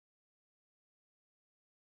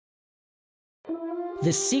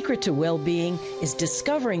The secret to well-being is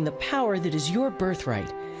discovering the power that is your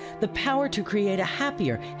birthright, the power to create a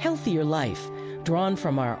happier, healthier life, drawn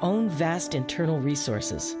from our own vast internal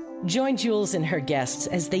resources. Join Jules and her guests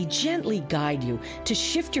as they gently guide you to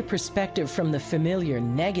shift your perspective from the familiar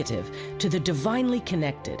negative to the divinely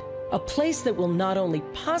connected, a place that will not only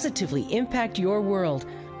positively impact your world,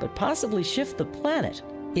 but possibly shift the planet.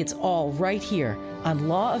 It's all right here on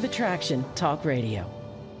Law of Attraction Talk Radio.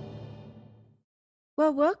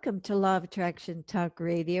 Well, welcome to Law of Attraction Talk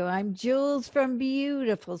Radio. I'm Jules from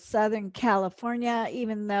beautiful Southern California.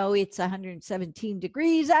 Even though it's 117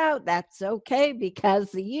 degrees out, that's okay because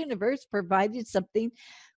the universe provided something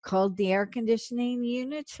called the air conditioning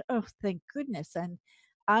unit. Oh, thank goodness. And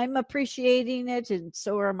I'm appreciating it, and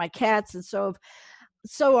so are my cats, and so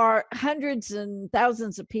are hundreds and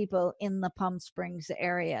thousands of people in the Palm Springs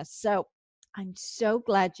area. So I'm so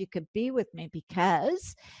glad you could be with me,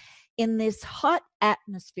 because in this hot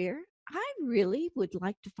atmosphere, I really would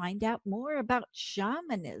like to find out more about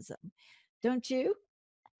shamanism. Don't you?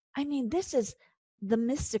 I mean, this is the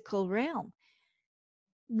mystical realm.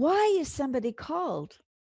 Why is somebody called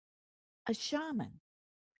a shaman?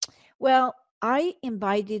 Well, I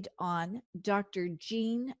invited on Dr.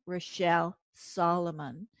 Jeanne-Rachel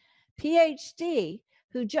Salomon, PhD,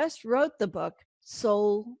 who just wrote the book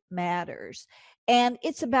Soul Matters. And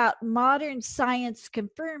it's about modern science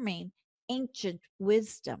confirming ancient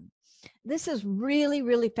wisdom. This is really,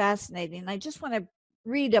 really fascinating. I just want to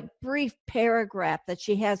read a brief paragraph that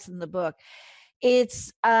she has in the book.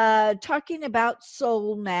 It's talking about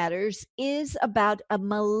Soul Matters is about a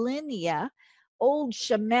millennia old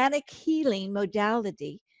shamanic healing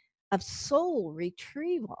modality of soul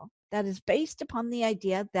retrieval that is based upon the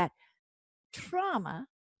idea that trauma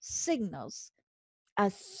signals a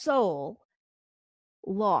soul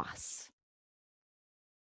loss.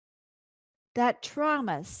 That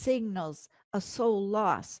trauma signals a soul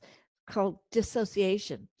loss called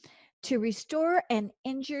dissociation. To restore an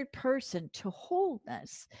injured person to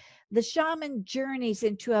wholeness, the shaman journeys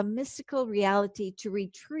into a mystical reality to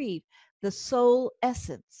retrieve the soul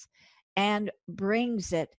essence and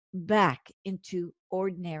brings it back into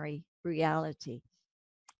ordinary reality.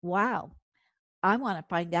 Wow. I want to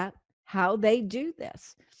find out how they do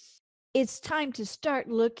this. It's time to start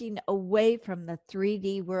looking away from the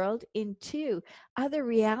 3D world into other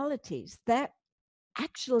realities that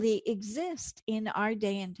actually exist in our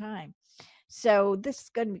day and time. So this is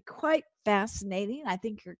going to be quite fascinating. I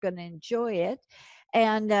think you're going to enjoy it.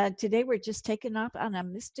 And today we're just taking off on a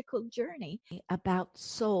mystical journey about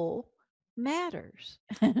soul matters.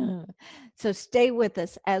 So stay with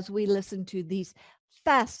us as we listen to these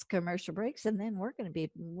fast commercial breaks, and then we're going to be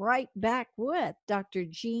right back with Dr.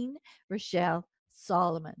 Jeanne-Rachel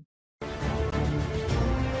Salomon.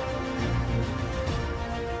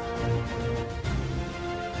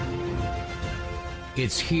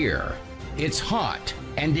 It's here, it's hot,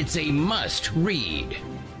 and it's a must read.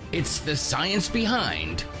 It's the science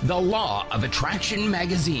behind the Law of Attraction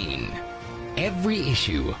magazine. Every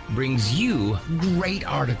issue brings you great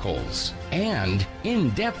articles and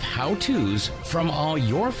in-depth how-tos from all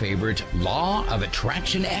your favorite Law of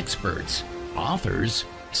Attraction experts, authors,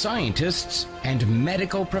 scientists, and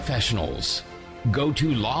medical professionals. Go to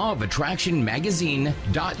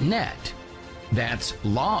lawofattractionmagazine.net. That's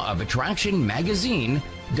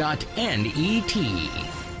lawofattractionmagazine.net.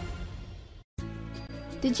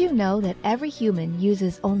 Did you know that every human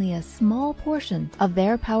uses only a small portion of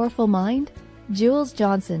their powerful mind? Jules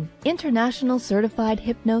Johnson, international certified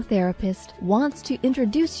hypnotherapist, wants to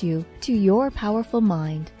introduce you to your powerful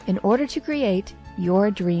mind in order to create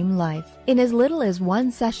your dream life. In as little as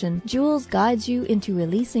one session, Jules guides you into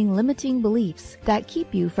releasing limiting beliefs that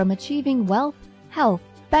keep you from achieving wealth, health,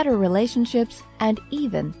 better relationships, and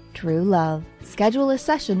even true love. Schedule a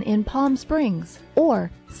session in Palm Springs or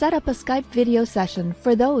set up a Skype video session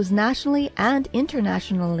for those nationally and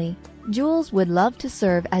internationally. Jules would love to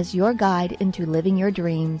serve as your guide into living your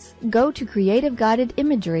dreams. Go to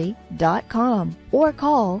creativeguidedimagery.com or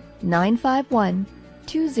call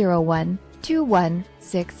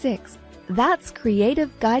 951-201-2166. That's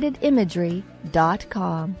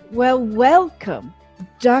creativeguidedimagery.com. Well, welcome,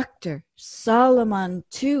 Dr. Salomon,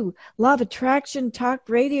 to Law of Attraction Talk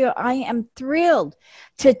Radio. I am thrilled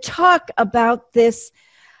to talk about this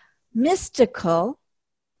mystical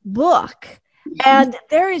book. And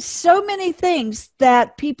there is so many things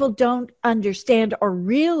that people don't understand or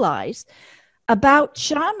realize about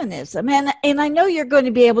shamanism. And I know you're going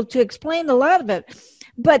to be able to explain a lot of it.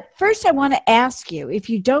 But first, I want to ask you, if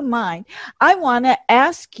you don't mind, I want to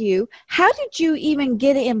ask you, how did you even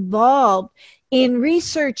get involved in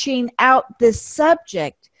researching out this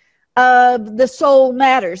subject of the soul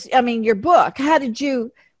matters? I mean, your book,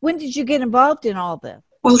 when did you get involved in all this?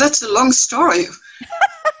 Well, that's a long story.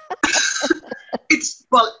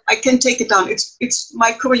 I can take it down. It's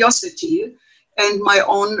my curiosity and my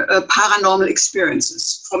own paranormal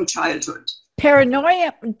experiences from childhood.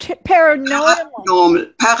 Paranormal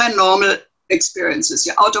experiences,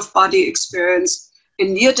 out-of-body experience, a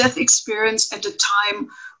near-death experience at a time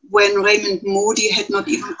when Raymond Moody had not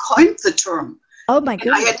even coined the term. Oh my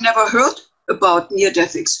goodness. I had never heard about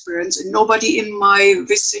near-death experience, and nobody in my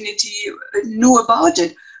vicinity knew about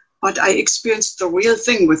it. But I experienced the real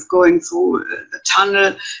thing with going through the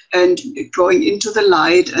tunnel and going into the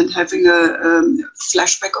light and having a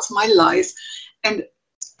flashback of my life. And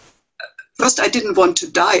first, I didn't want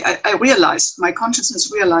to die. My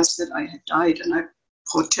consciousness realized that I had died, and I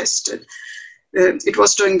protested. It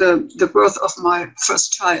was during the birth of my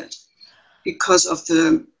first child because of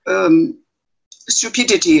the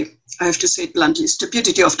stupidity, I have to say it bluntly,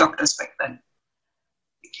 stupidity of doctors back then.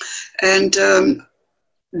 And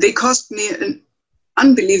they caused me an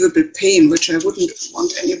unbelievable pain, which I wouldn't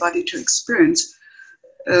want anybody to experience.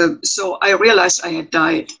 So I realized I had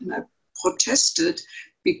died, and I protested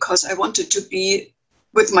because I wanted to be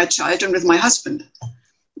with my child and with my husband.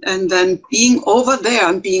 And then being over there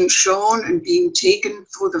and being shown and being taken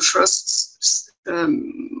through the first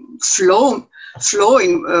flowing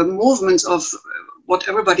movements of what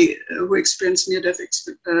everybody who experienced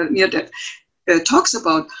near-death talks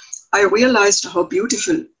about, I realized how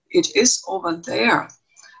beautiful it is over there.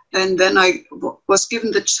 And then I was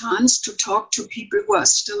given the chance to talk to people who are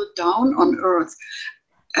still down on earth.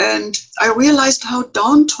 And I realized how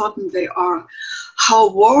downtrodden they are,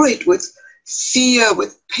 how worried with fear,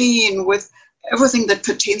 with pain, with everything that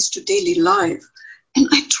pertains to daily life. And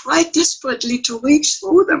I tried desperately to reach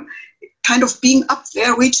through them, kind of being up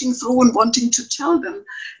there, reaching through and wanting to tell them,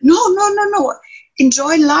 no.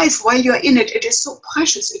 Enjoy life while you're in it. It is so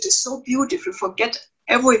precious. It is so beautiful. Forget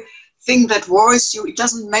everything that worries you. It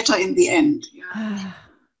doesn't matter in the end. Yeah.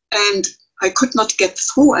 And I could not get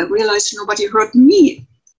through. I realized nobody heard me.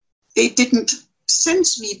 They didn't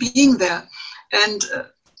sense me being there. And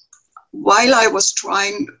while I was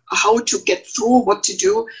trying how to get through, what to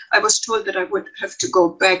do, I was told that I would have to go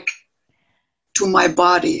back to my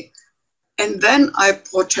body. And then I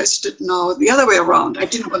protested now the other way around. I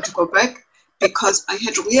didn't want to go back, because I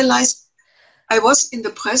had realized I was in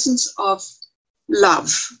the presence of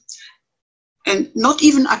love, and not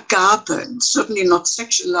even agape, certainly not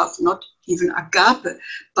sexual love, not even agape,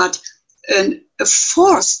 but a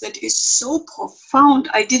force that is so profound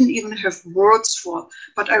I didn't even have words for.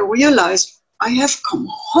 But I realized I have come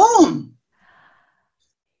home,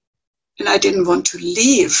 and I didn't want to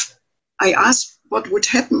leave. I asked what would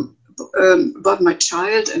happen about my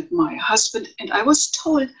child and my husband, and I was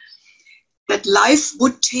told that life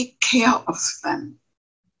would take care of them.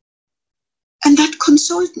 And that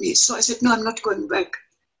consoled me. So I said, no, I'm not going back.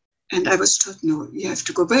 And I was told, no, you have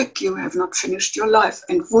to go back. You have not finished your life.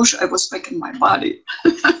 And whoosh, I was back in my body.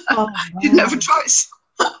 Oh, didn't have a choice.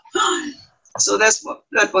 So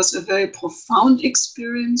that was a very profound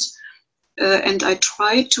experience. And I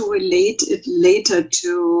tried to relate it later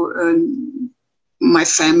to my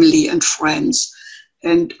family and friends.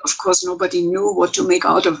 And of course, nobody knew what to make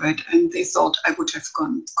out of it. And they thought I would have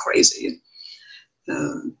gone crazy.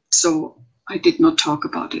 So I did not talk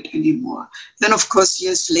about it anymore. Then, of course,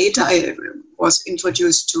 years later, I was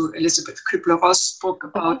introduced to Elizabeth Kübler-Ross' book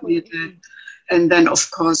about near-death. And then, of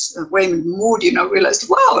course, Raymond Moody, and I realized,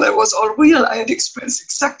 wow, that was all real. I had experienced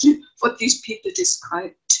exactly what these people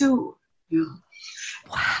described too. Yeah.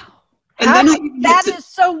 Wow. And that is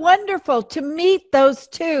so wonderful to meet those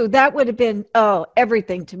two. That would have been,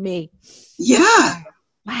 everything to me. Yeah.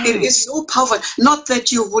 Wow. It is so powerful. Not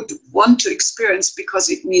that you would want to experience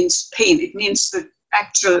because it means pain. It means the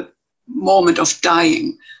actual moment of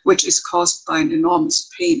dying, which is caused by an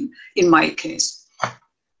enormous pain, in my case.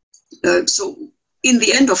 So in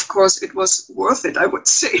the end, of course, it was worth it, I would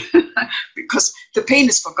say, because the pain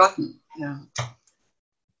is forgotten. Yeah.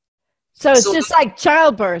 So it's just like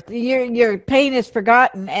childbirth. Your pain is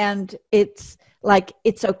forgotten, and it's like,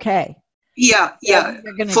 it's okay. Yeah.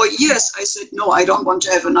 For years, I said, no, I don't want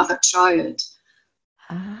to have another child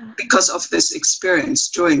because of this experience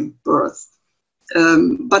during birth.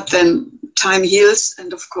 But then time heals,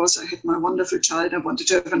 and of course, I had my wonderful child. I wanted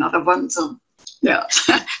to have another one. So, yeah,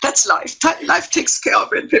 that's life. Life takes care of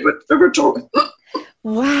it.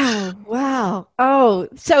 Wow. Oh,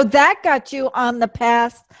 so that got you on the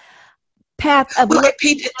path of... Well, I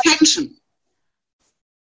paid attention.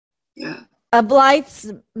 Yeah. A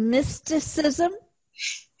Blythe's mysticism?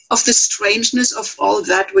 Of the strangeness of all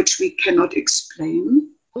that which we cannot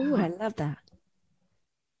explain. Oh, I love that.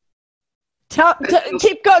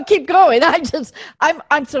 Keep going.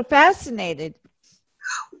 I'm so fascinated.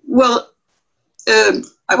 Well,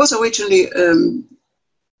 I was originally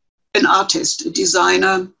an artist, a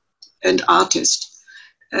designer and artist.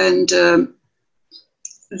 And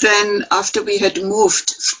then after we had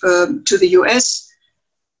moved to the US,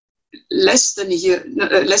 less than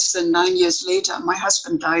 9 years later, my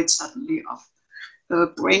husband died suddenly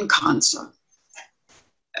of brain cancer.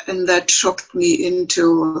 And that shocked me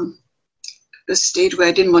into a state where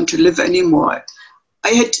I didn't want to live anymore. I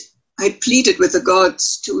had pleaded with the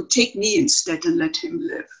gods to take me instead and let him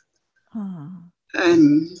live. Oh.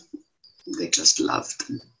 And they just loved,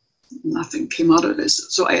 and nothing came out of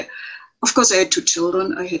this. So of course I had 2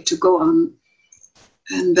 children. I had to go on.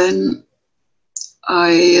 And then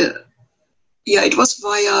it was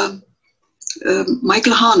via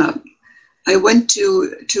Michael Harner. I went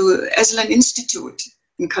to Esalen Institute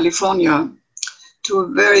in California, to a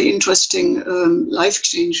very interesting,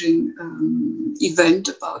 life-changing event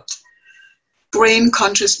about brain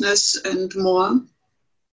consciousness and more.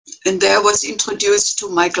 And there I was introduced to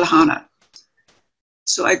Michael Harner.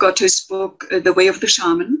 So I got his book, The Way of the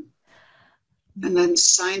Shaman, and then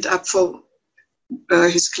signed up for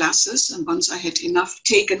his classes. And once I had enough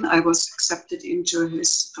taken, I was accepted into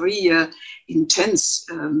his 3-year intense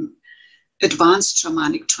advanced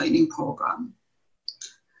shamanic training program.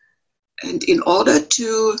 And in order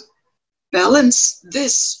to balance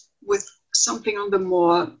this with something on the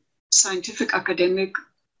more scientific, academic,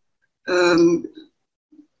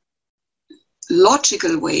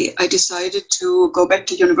 logical way, I decided to go back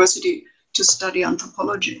to university to study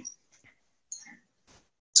anthropology.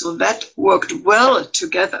 So that worked well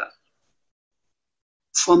together.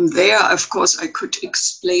 From there, of course, I could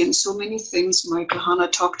explain so many things. Michael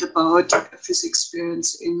Harner talked about his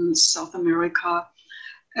experience in South America.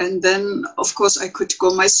 And then, of course, I could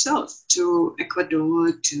go myself to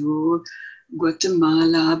Ecuador, to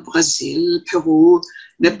Guatemala, Brazil, Peru,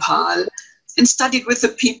 Nepal, and studied with the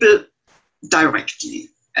people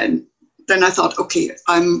directly. And then I thought, okay,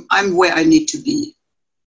 I'm where I need to be.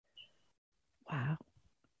 Wow.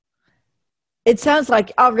 It sounds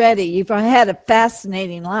like already you've had a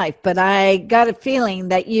fascinating life, but I got a feeling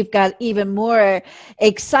that you've got even more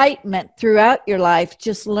excitement throughout your life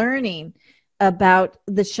just learning about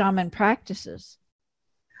the shaman practices.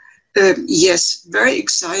 Yes, very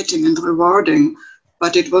exciting and rewarding,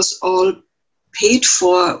 but it was all paid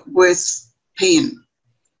for with pain.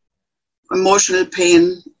 Emotional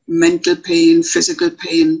pain, mental pain, physical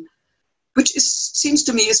pain, which seems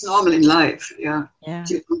to me is normal in life. Yeah.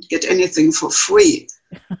 You don't get anything for free.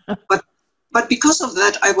 But because of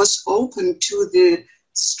that, I was open to the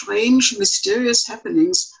strange, mysterious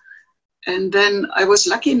happenings. And then I was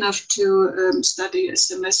lucky enough to study a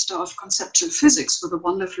semester of conceptual physics with a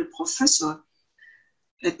wonderful professor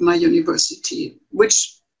at my university,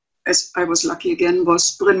 which, as I was lucky again,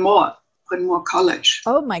 was Bryn Mawr College.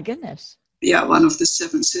 Oh, my goodness. Yeah, one of the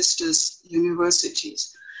 7 sisters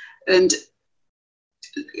universities. And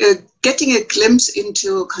getting a glimpse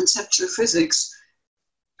into conceptual physics,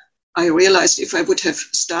 I realized if I would have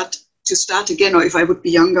start again, or if I would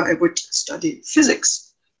be younger, I would study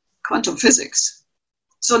physics, quantum physics.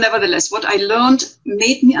 So nevertheless, what I learned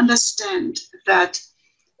made me understand that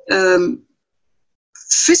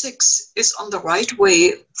physics is on the right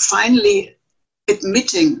way, finally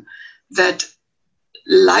admitting that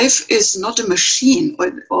life is not a machine,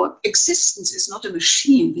 or existence is not a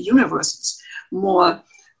machine. The universe is more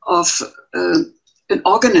of an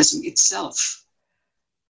organism itself.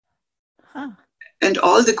 Huh. And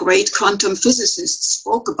all the great quantum physicists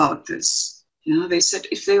spoke about this. They said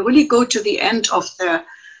if they really go to the end of their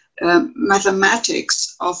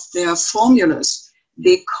mathematics, of their formulas,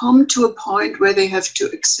 they come to a point where they have to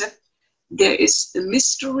accept there is a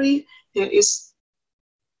mystery, there is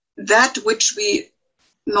that which we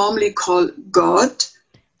normally call God,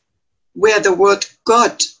 where the word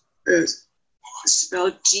God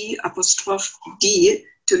spelled G''D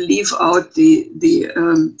to leave out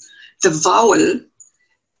the vowel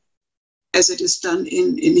as it is done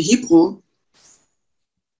in Hebrew.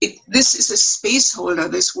 This is a space holder,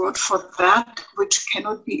 this word, for that which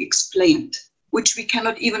cannot be explained, which we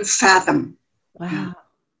cannot even fathom. Wow.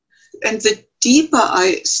 And the deeper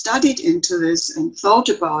I studied into this and thought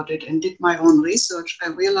about it and did my own research, I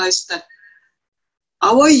realized that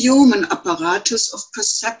our human apparatus of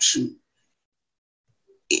perception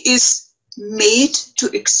is made to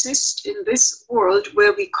exist in this world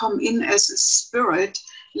where we come in as a spirit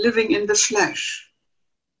living in the flesh.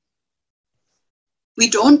 We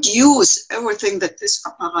don't use everything that this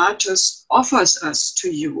apparatus offers us to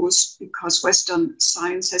use because Western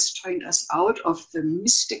science has trained us out of the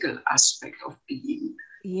mystical aspect of being.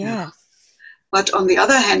 Yes. But on the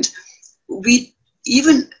other hand, we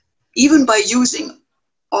even by using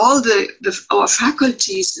all our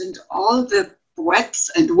faculties and all the breadth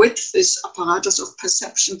and width this apparatus of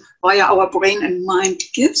perception via our brain and mind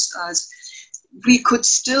gives us, we could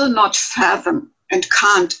still not fathom and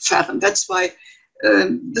can't fathom. That's why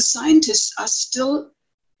the scientists are still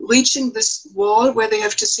reaching this wall where they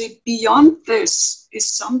have to say, beyond this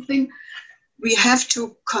is something we have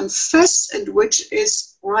to confess and which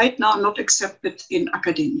is right now not accepted in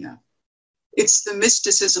academia. It's the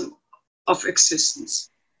mysticism of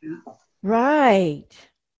existence. Yeah. Right.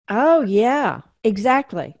 Oh, yeah,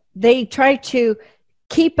 exactly. They try to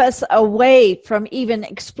keep us away from even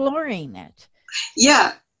exploring it.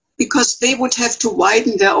 Yeah, because they would have to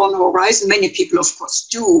widen their own horizon. Many people, of course,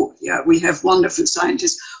 do. Yeah, we have wonderful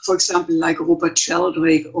scientists, for example, like Robert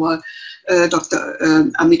Sheldrake or Dr.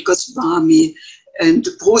 Amit Goswami and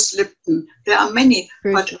Bruce Lipton. There are many,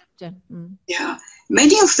 yeah,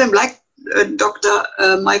 many of them, like Dr.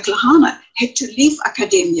 Michael Harner, had to leave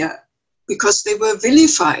academia because they were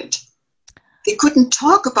vilified. They couldn't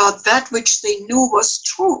talk about that which they knew was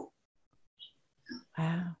true.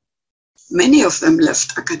 Wow. Many of them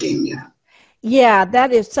left academia. Yeah,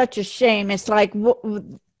 that is such a shame. It's like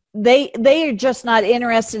they are just not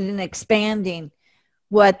interested in expanding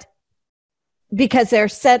because they're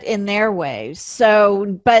set in their ways.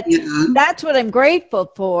 So, but that's what I'm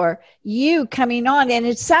grateful for, you coming on. And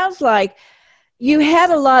it sounds like you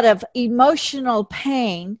had a lot of emotional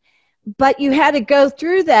pain, but you had to go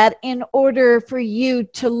through that in order for you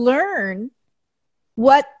to learn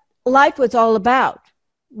what life was all about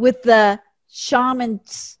with the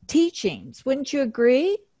shaman's teachings. Wouldn't you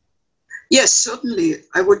agree? Yes, certainly.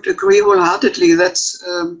 I would agree wholeheartedly. That's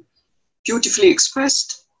beautifully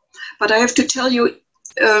expressed. But I have to tell you,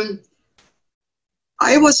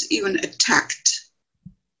 I was even attacked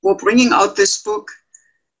for bringing out this book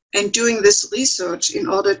and doing this research in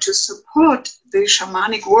order to support the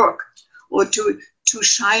shamanic work or to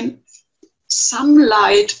shine some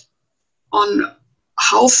light on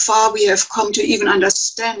how far we have come to even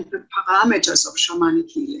understand the parameters of shamanic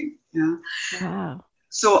healing. Yeah. Wow.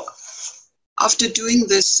 So after doing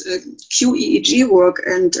this QEEG work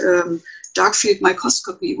and dark field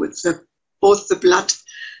microscopy with both the blood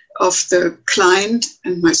of the client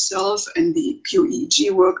and myself and the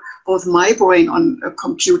QEEG work, both my brain on a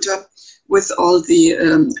computer with all the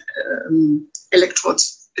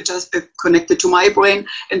electrodes just connected to my brain,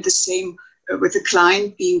 and the same with the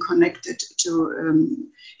client being connected to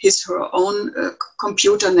her own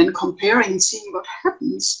computer, and then comparing and seeing what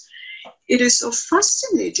happens. It is so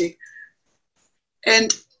fascinating.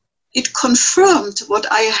 And it confirmed what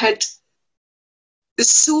I had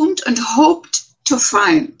assumed and hoped to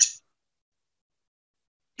find.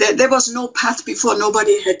 There was no path before.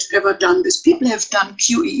 Nobody had ever done this. People have done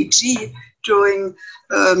QEEG during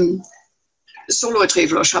solo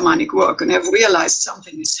retrieval or shamanic work and have realized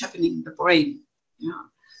something is happening in the brain. Yeah.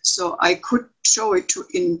 So I could show it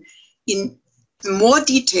in more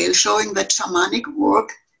detail, showing that shamanic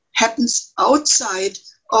work happens outside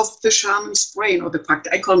of the shaman's brain, or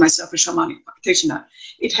I call myself a shamanic practitioner.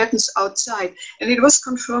 It happens outside. And it was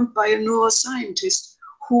confirmed by a neuroscientist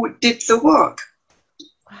who did the work.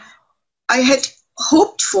 Wow. I had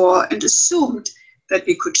hoped for and assumed that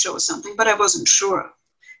we could show something, but I wasn't sure.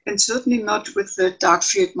 And certainly not with the dark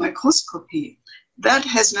field microscopy. That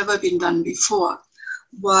has never been done before.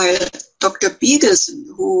 While Dr. Begelson,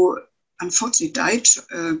 who unfortunately died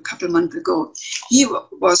a couple months ago, he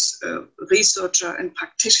was a researcher and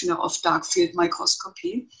practitioner of dark field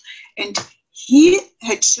microscopy. And he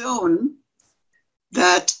had shown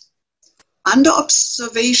that under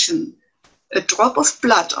observation, a drop of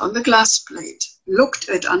blood on the glass plate, looked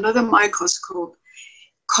at under the microscope,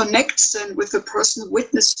 connects then with the person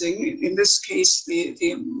witnessing, in this case,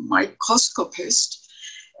 the microscopist,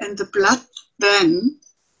 and the blood then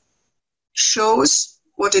shows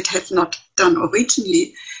what it had not done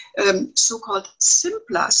originally, so-called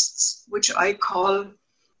symplasts, which I call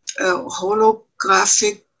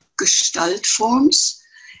holographic gestalt forms,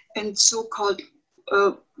 and so-called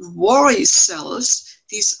worry cells.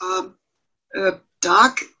 These are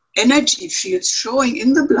dark energy fields showing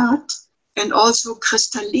in the blood, and also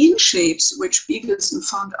crystalline shapes, which Begelson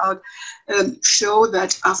found out, show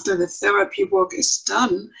that after the therapy work is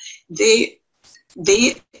done, they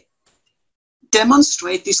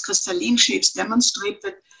demonstrate, these crystalline shapes demonstrate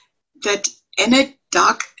that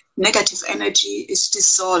dark negative energy is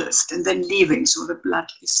dissolved and then leaving, so the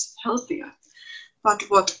blood is healthier. But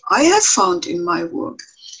what I have found in my work,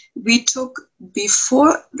 we took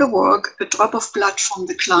before the work a drop of blood from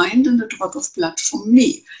the client and a drop of blood from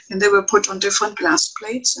me, and they were put on different glass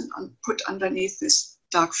plates and put underneath this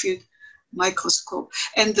dark field microscope.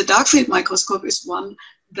 And the dark field microscope is one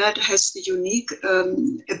that has the unique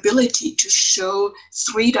ability to show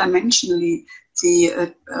three-dimensionally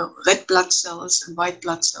the red blood cells and white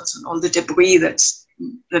blood cells and all the debris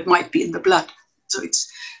that might be in the blood. So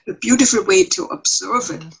it's a beautiful way to observe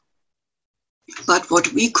it. But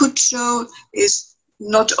what we could show is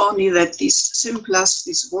not only that these symplasts,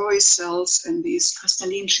 these Roy cells and these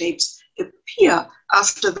crystalline shapes appear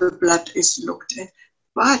after the blood is looked at,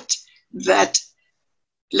 but that,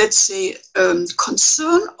 let's say,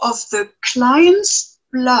 concern of the client's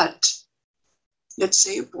blood, let's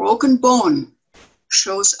say a broken bone,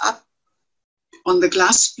 shows up on the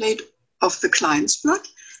glass plate of the client's blood,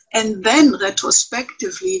 and then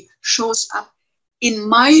retrospectively shows up in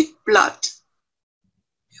my blood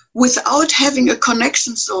without having a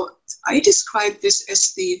connection. So I describe this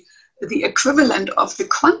as the equivalent of the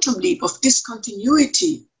quantum leap of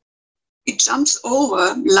discontinuity. It jumps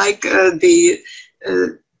over like the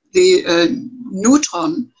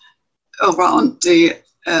neutron around the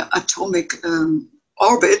atomic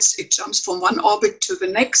orbits. It jumps from one orbit to the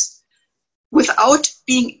next without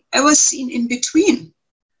being ever seen in between.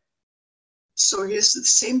 So here's the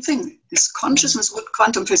same thing. This consciousness, what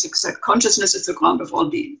quantum physics said, consciousness is the ground of all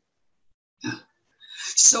being. Yeah.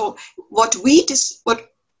 So what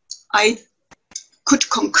I could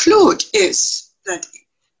conclude is that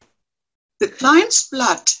the client's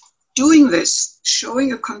blood doing this,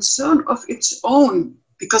 showing a concern of its own,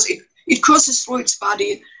 because it crosses through its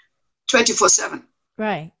body 24/7.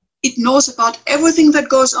 Right. It knows about everything that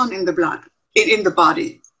goes on in the blood, in the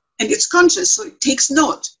body, and it's conscious, so it takes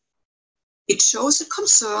note. It shows a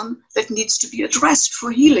concern that needs to be addressed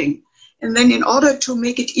for healing. And then in order to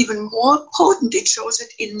make it even more potent, it shows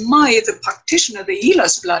it in the practitioner, the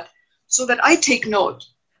healer's blood, so that I take note.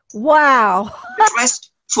 Wow.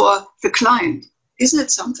 Addressed for the client. Isn't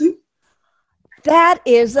it something? That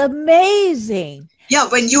is amazing. Yeah,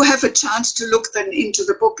 when you have a chance to look then into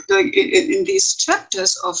the book, in these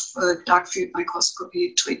chapters of dark field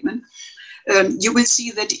microscopy treatment, you will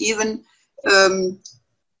see that even an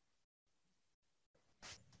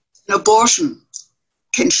abortion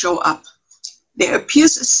can show up. There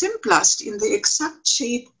appears a symplast in the exact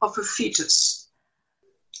shape of a fetus.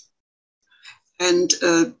 And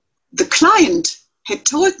the client had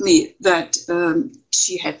told me that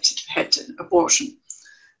she had an abortion.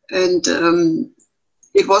 And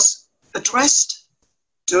it was addressed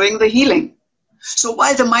during the healing. So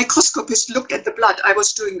while the microscopist looked at the blood, I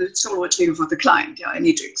was doing the soul retrieval for the client. Yeah, I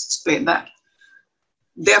need to explain that.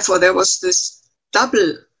 Therefore, there was this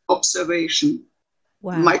double observation.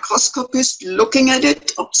 Wow. Microscopist looking at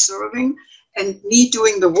it, observing, and me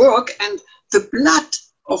doing the work, and the blood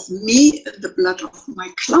of me and the blood of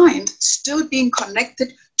my client still being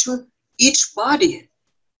connected to each body.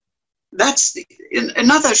 That's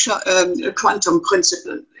another quantum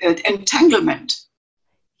principle, entanglement.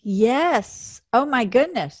 Yes. Oh my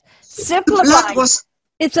goodness. Simplifying.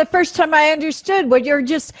 It's the first time I understood what you're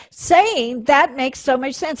just saying. That makes so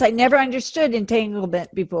much sense. I never understood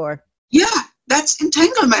entanglement before. Yeah, that's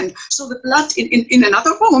entanglement. So the blood in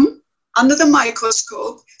another room under the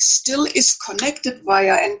microscope still is connected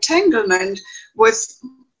via entanglement with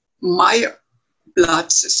my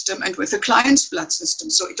blood system and with the client's blood system.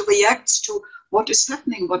 So it reacts to what is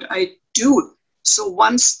happening, what I do. So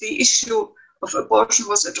once the issue of abortion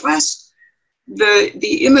was addressed,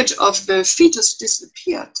 the image of the fetus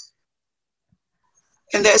disappeared.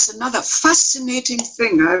 And there's another fascinating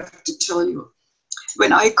thing I have to tell you.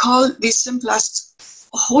 When I call these symplasts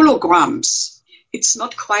holograms, it's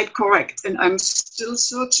not quite correct, and I'm still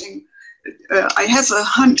searching. I have a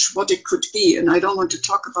hunch what it could be, and I don't want to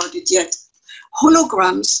talk about it yet.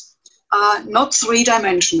 Holograms are not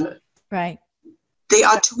three-dimensional. Right. They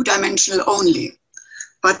are two-dimensional only.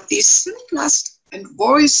 But these symplast and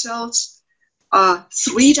Roy cells are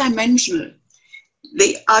three-dimensional.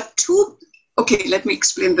 They are two. Okay, let me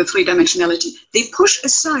explain the three-dimensionality. They push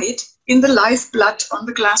aside in the live blood on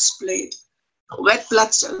the glass plate red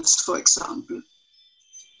blood cells, for example,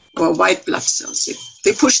 or white blood cells.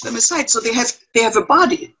 They push them aside, so they have a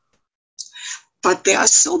body. But they are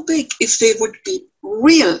so big, if they would be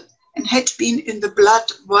real and had been in the blood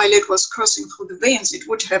while it was coursing through the veins, it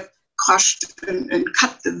would have crushed and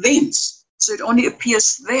cut the veins. So it only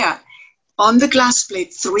appears there on the glass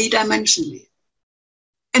plate three-dimensionally.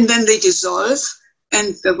 And then they dissolve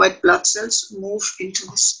and the white blood cells move into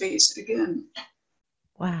the space again.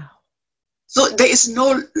 Wow. So there is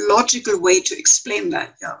no logical way to explain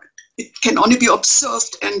that. Yeah. It can only be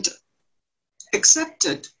observed and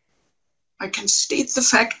accepted. I can state the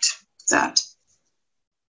fact that.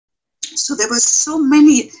 So there were so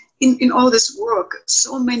many, in all this work,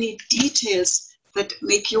 so many details that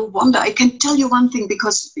make you wonder. I can tell you one thing,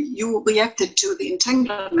 because you reacted to the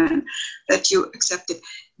entanglement that you accepted.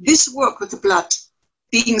 This work with the blood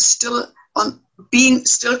being still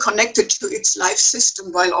connected to its life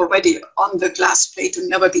system while already on the glass plate and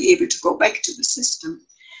never be able to go back to the system,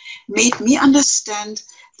 made me understand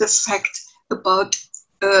the fact about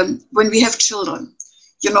when we have children.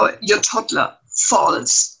 You know, your toddler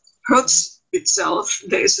falls, hurts itself,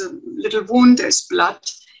 there is a little wound, there's blood,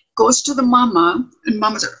 goes to the mama, and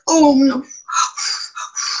mama says, oh no,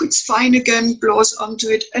 it's fine again, blows onto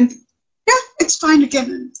it, and yeah, it's fine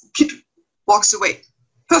again, and kid walks away.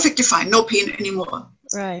 Perfectly fine, no pain anymore.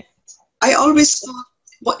 Right. I always thought,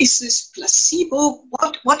 what is this placebo?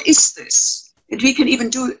 What is this? And we can even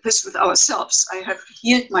do this with ourselves. I have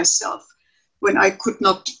healed myself when I could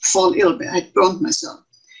not fall ill. I had burned myself.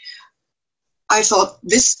 I thought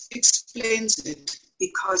this explains it,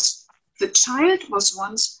 because the child was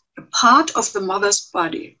once a part of the mother's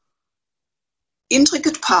body.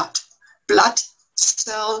 Intricate part, blood,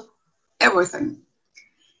 cell, everything.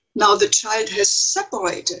 Now the child has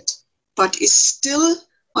separated, but is still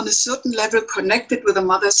on a certain level connected with the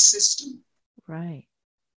mother's system. Right.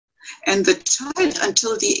 And the child,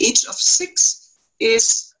 until the age of 6,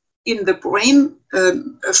 is in the brain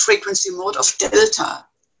frequency mode of delta,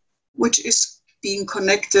 which is being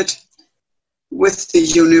connected with the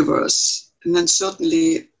universe, and then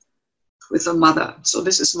certainly with the mother. So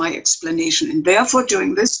this is my explanation. And therefore,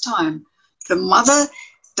 during this time, the mother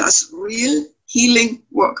does real healing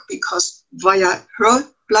work, because via her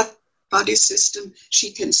blood body system,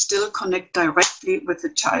 she can still connect directly with the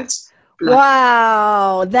child's blood.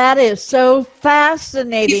 Wow, that is so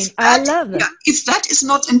fascinating. I love it. Yeah, if that is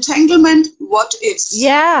not entanglement, what is?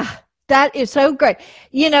 Yeah, that is so great.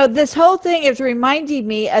 You know, this whole thing is reminding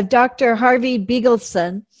me of Dr. Harvey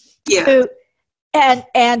Beagleson, who,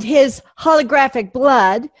 and his holographic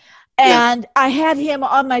blood. And I had him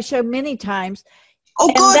on my show many times.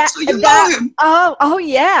 Oh, good. So you know him. Oh,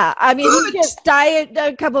 yeah. I mean, Good. he just died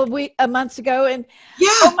a couple of months ago, and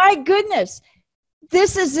oh my goodness,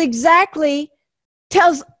 this is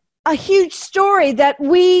tells a huge story that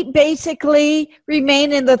we basically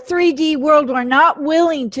remain in the 3D world. We're not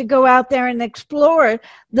willing to go out there and explore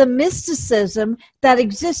the mysticism that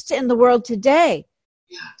exists in the world today.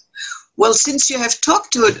 Yeah. Well, since you have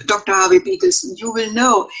talked to Dr. Harvey Beagleson, you will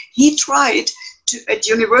know he tried at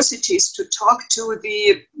universities to talk to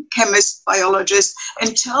the chemists, biologists,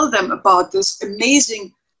 and tell them about this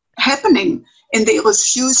amazing happening, and they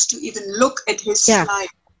refused to even look at his slide.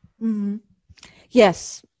 Mm-hmm.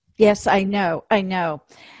 Yes, I know.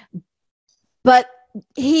 But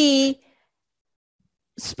he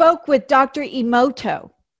spoke with Dr.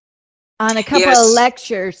 Emoto on a couple of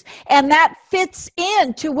lectures, and that fits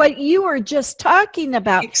into what you were just talking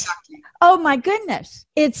about. Exactly. Oh my goodness.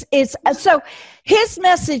 It's so his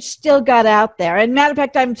message still got out there. And matter of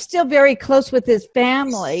fact, I'm still very close with his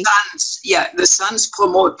family. The sons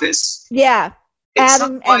promote this. Yeah. At Adam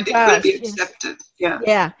some point and Josh, it will be accepted.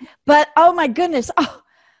 Yeah. But oh my goodness.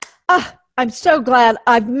 I'm so glad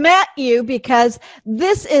I've met you, because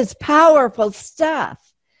this is powerful stuff.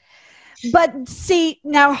 But see,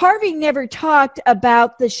 now Harvey never talked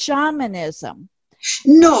about the shamanism.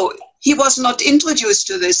 No, he was not introduced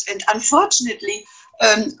to this. And unfortunately,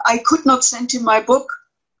 I could not send him my book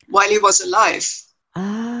while he was alive.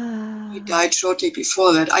 He died shortly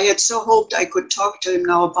before that. I had so hoped I could talk to him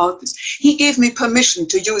now about this. He gave me permission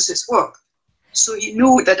to use his work. So he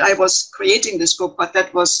knew that I was creating this book, but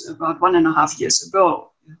that was about 1.5 years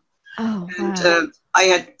ago. And I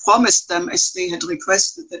had promised them, as they had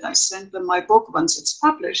requested, that I send them my book once it's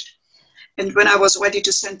published. And when I was ready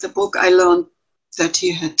to send the book, I learned that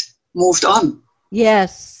he had moved on.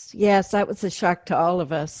 Yes, that was a shock to all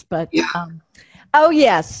of us. But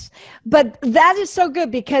yes, but that is so good,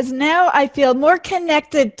 because now I feel more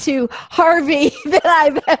connected to Harvey than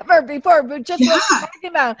I've ever before. But just what you're talking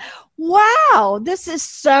about, wow, this is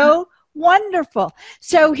so wonderful.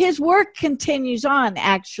 So his work continues on,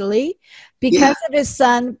 actually, because of his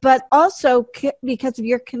son, but also because of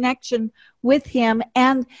your connection with him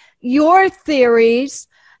and your theories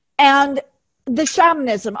and the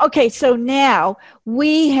shamanism. Okay, so now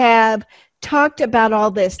we have talked about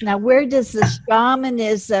all this. Now, where does the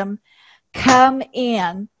shamanism come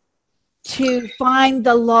in to find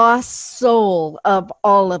the lost soul of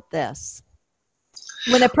all of this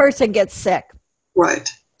when a person gets sick? Right.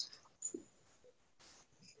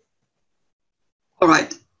 All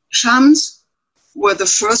right. Shamans were the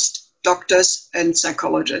first doctors and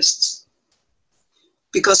psychologists,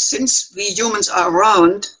 because since we humans are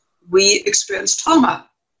around, we experience trauma,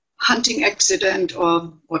 hunting accident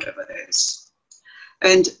or whatever it is.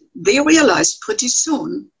 And they realized pretty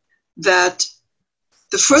soon that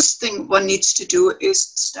the first thing one needs to do is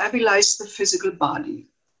stabilize the physical body.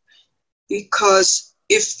 Because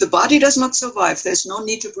if the body does not survive, there's no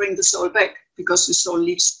need to bring the soul back, because the soul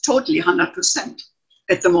lives totally 100%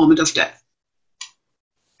 at the moment of death.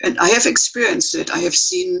 And I have experienced it. I have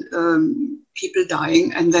seen people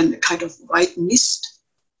dying, and then a kind of white mist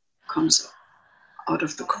comes out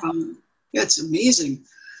of the crown. Yeah, it's amazing.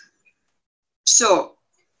 So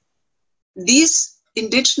these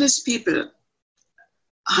indigenous people,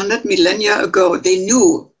 100 millennia ago, they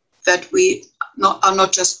knew that we are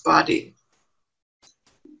not just body.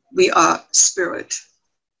 We are spirit,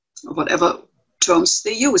 or whatever terms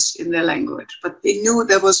they used in their language. But they knew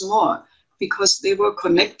there was more, because they were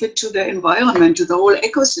connected to their environment, to the whole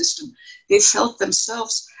ecosystem. They felt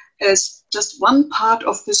themselves as just one part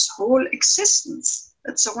of this whole existence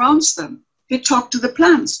that surrounds them. They talked to the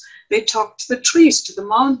plants. They talked to the trees, to the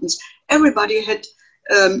mountains. Everybody had,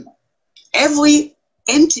 every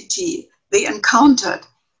entity they encountered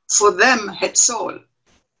for them had soul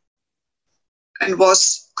and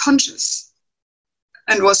was conscious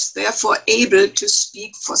and was therefore able to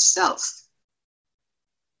speak for self.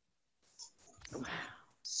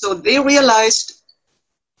 So they realized,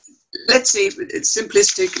 let's say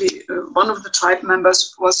simplistically, one of the tribe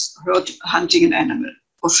members was hurt hunting an animal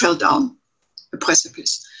or fell down a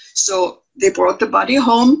precipice. So they brought the body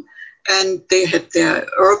home, and they had their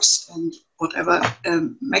herbs and whatever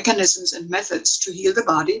mechanisms and methods to heal the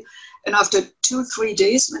body. And after 2-3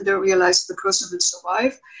 days, when they realized the person will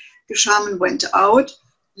survive, the shaman went out,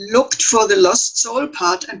 looked for the lost soul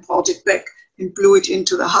part and brought it back and blew it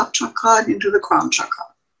into the heart chakra and into the crown chakra.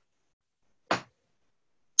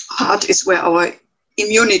 Heart is where our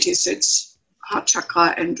immunity sits, heart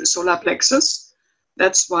chakra and the solar plexus.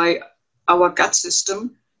 That's why our gut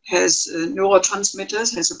system has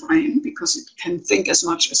neurotransmitters, has a brain, because it can think as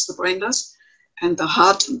much as the brain does. And the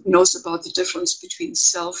heart knows about the difference between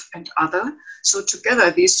self and other. So together,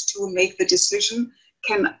 these two make the decision.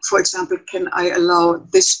 For example, can I allow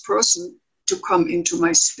this person to come into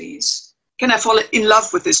my space? Can I fall in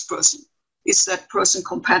love with this person? Is that person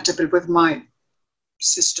compatible with my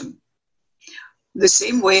system? The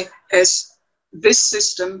same way as this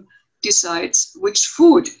system decides which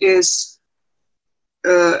food is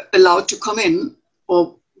allowed to come in,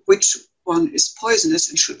 or which one is poisonous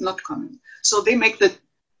and should not come in. So they make the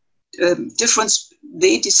difference,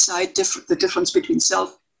 they decide the difference between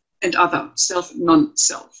self and other, self,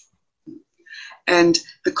 non-self. And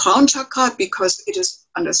the crown chakra, because it is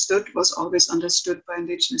understood, was always understood by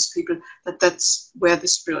indigenous people, that that's where the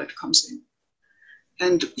spirit comes in.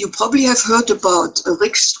 And you probably have heard about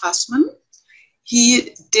Rick Strassman.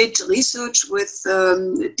 He did research with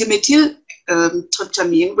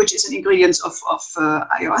dimethyltryptamine, which is an ingredient of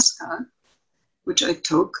ayahuasca, which I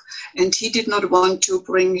took. And he did not want to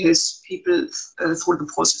bring his people through the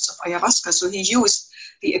process of ayahuasca. So he used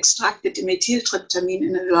the extracted dimethyltryptamine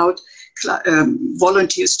and allowed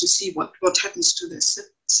volunteers to see what happens to the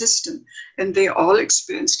system. And they all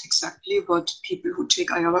experienced exactly what people who take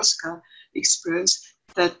ayahuasca experience,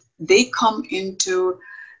 that they come into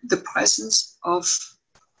the presence of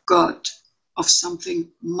God, of something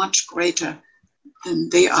much greater than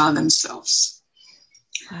they are themselves.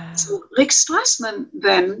 Wow. So Rick Strassman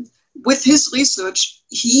then, with his research,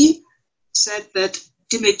 he said that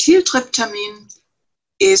dimethyltryptamine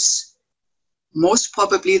is most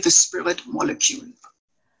probably the spirit molecule.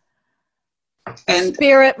 And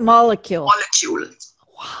spirit molecule.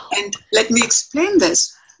 Wow. And let me explain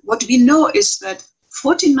this. What we know is that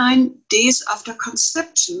 49 days after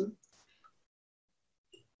conception,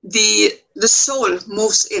 the soul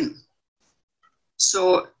moves in.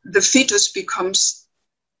 So the fetus becomes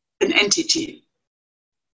an entity.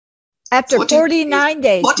 After 49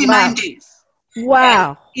 days. 49 days. Wow.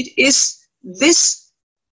 And it is this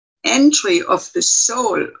entry of the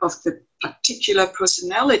soul, of the particular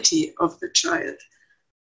personality of the child,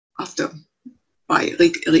 by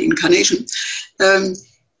reincarnation,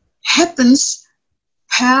 happens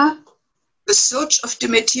per the surge of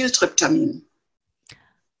dimethyltryptamine.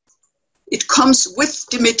 It comes with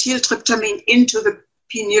dimethyltryptamine into the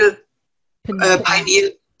pineal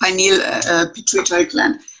pituitary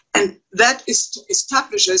gland. And that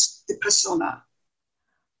establishes the persona.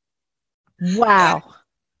 Wow.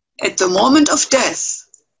 At the moment of death,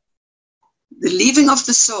 the leaving of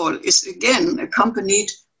the soul is again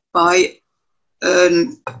accompanied by a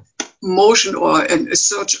motion or a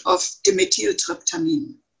surge of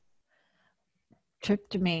dimethyltryptamine.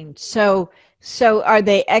 Tryptamine. So are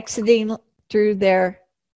they exiting through the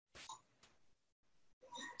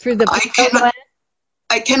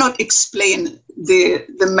I cannot explain the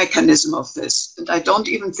mechanism of this, and I don't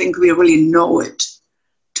even think we really know it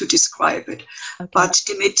to describe it. Okay. But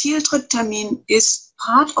dimethyltryptamine is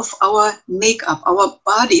part of our makeup, our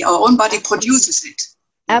body, our own body produces it.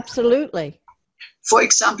 Absolutely. For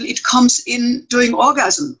example, it comes in during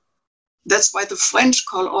orgasm. That's why the French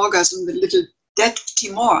call orgasm the little death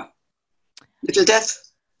timor, little death.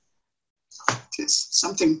 It's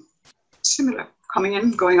something similar, coming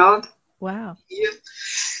in, going out. Wow. Here.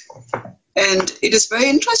 And it is very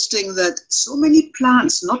interesting that so many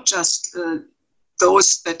plants, not just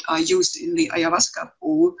those that are used in the ayahuasca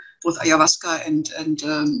brew, both ayahuasca and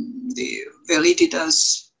the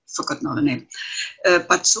Veriditas, forgot now the name,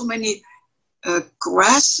 but so many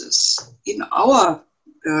grasses in our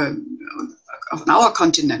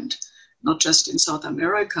continent, not just in South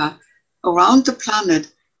America, around the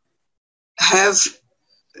planet have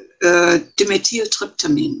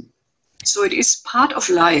dimethyltryptamine. So it is part of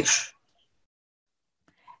life.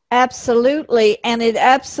 Absolutely. And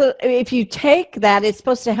if you take that, it's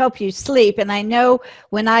supposed to help you sleep. And I know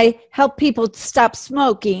when I help people stop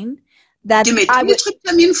smoking, that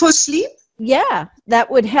dimethyltryptamine for sleep? Yeah,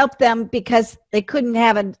 that would help them because they couldn't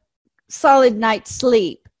have a solid night's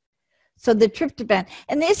sleep. So the tryptophan.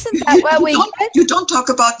 And isn't that what we get? You don't talk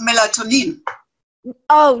about melatonin.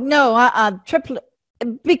 Oh, no,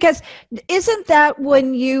 because isn't that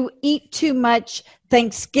when you eat too much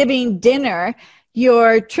Thanksgiving dinner,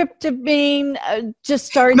 your tryptophan just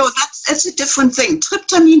starts? No, that's a different thing.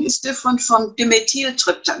 Tryptamine is different from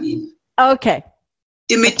dimethyltryptamine. Okay.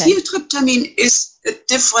 Dimethyltryptamine is a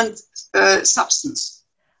different substance.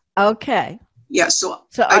 Okay. Yeah, so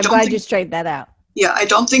I'm glad you straightened that out. Yeah, I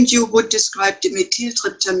don't think you would describe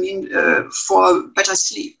dimethyltryptamine for better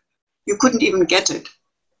sleep. You couldn't even get it.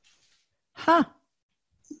 Huh.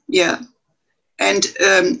 Yeah, and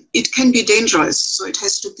it can be dangerous, so it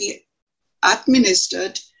has to be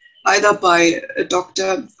administered either by a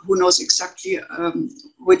doctor who knows exactly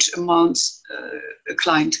which amounts a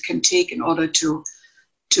client can take in order to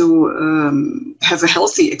have a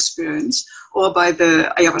healthy experience, or by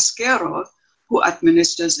the ayahuasquero who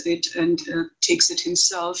administers it and takes it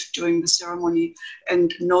himself during the ceremony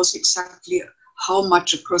and knows exactly how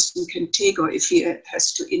much a person can take, or if he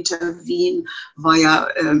has to intervene via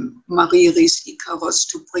Marie Rees Icaros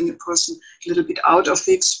to bring a person a little bit out of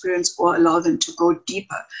the experience or allow them to go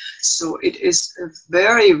deeper. So it is a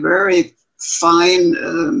very, very fine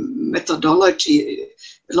methodology.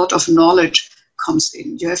 A lot of knowledge comes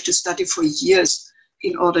in. You have to study for years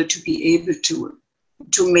in order to be able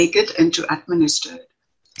to make it and to administer it.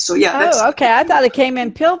 So yeah. Oh, okay. I thought it came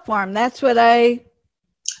in pill form. That's what I...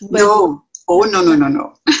 No. Oh,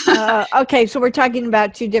 no. Okay, so we're talking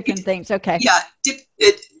about two different things. Okay. Yeah,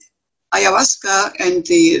 ayahuasca and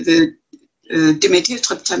the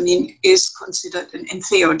dimethyltryptamine is considered an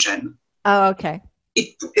entheogen. Oh, okay.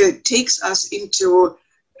 It takes us into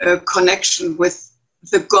a connection with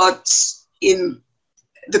the gods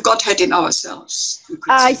the Godhead in ourselves.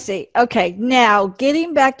 I see. Okay, now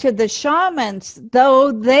getting back to the shamans,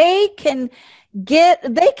 though they can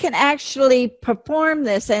actually perform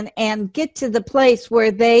this and get to the place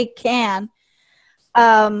where they can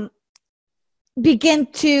begin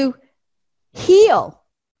to heal,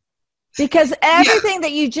 because everything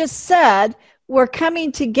that you just said, we're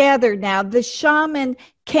coming together now. The shaman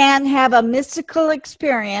can have a mystical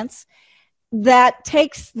experience that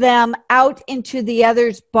takes them out into the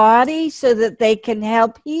other's body so that they can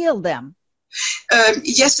help heal them.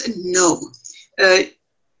 Yes and no.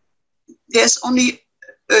 There's only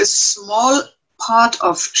a small part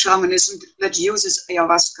of shamanism that uses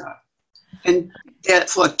ayahuasca and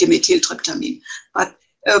therefore dimethyltryptamine. But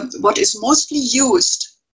what is mostly used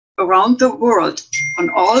around the world on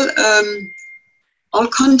all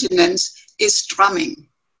continents is drumming.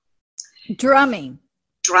 Drumming.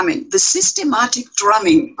 The systematic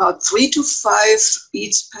drumming, about 3 to 5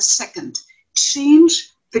 beats per second,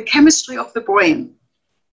 change the chemistry of the brain.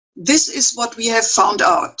 This is what we have found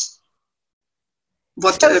out.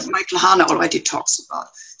 What Michael Hahn already talks about.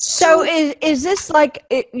 So is this like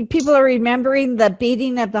people are remembering the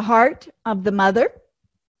beating of the heart of the mother?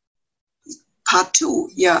 Part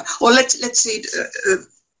 2, yeah. Or let's say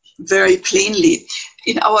very plainly.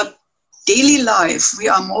 In our daily life, we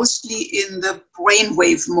are mostly in the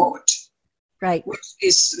brainwave mode, Right. which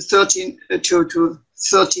is 13 to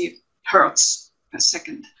 30 hertz per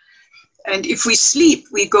second. And if we sleep,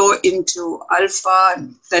 we go into alpha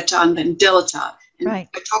and theta and then delta. And Right.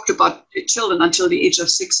 I talked about children until the age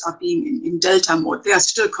of 6 are being in delta mode. They are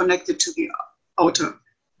still connected to the outer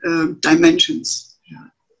dimensions.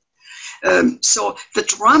 Yeah. So the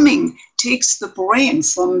drumming takes the brain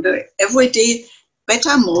from the everyday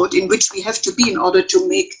beta mode in which we have to be in order to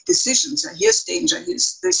make decisions. Here's danger,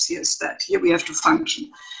 here's this, here's that. Here we have to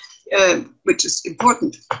function, which is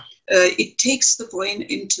important. It takes the brain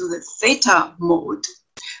into the theta mode,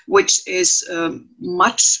 which is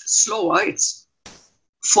much slower. It's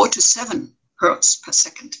 4 to 7 hertz per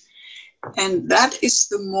second. And that is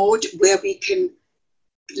the mode where we can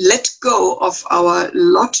let go of our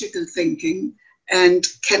logical thinking and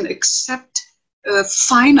can accept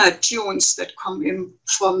finer tunes that come in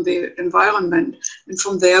from the environment. And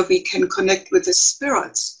from there we can connect with the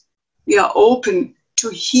spirits. We are open to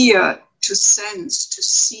hear, to sense, to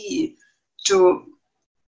see, to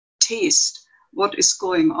taste what is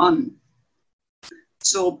going on.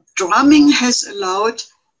 So drumming has allowed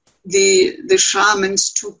the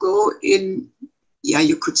shamans to go in,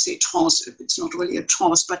 you could say trance. It's not really a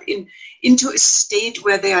trance, but into a state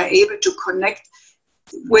where they are able to connect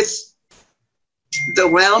with the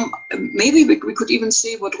realm. Maybe we could even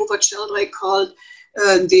say what Robert Sheldrake called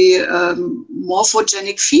the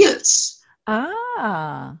morphogenic fields.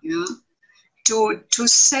 Ah. Yeah. To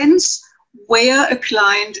sense where a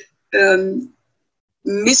client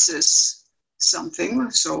misses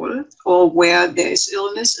something, soul, or where there is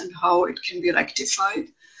illness and how it can be rectified.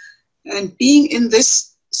 And being in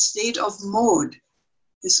this state of mode,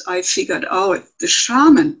 as I figured out, the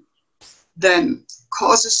shaman then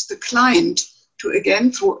causes the client to,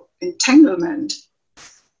 again, through entanglement,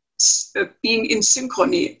 being in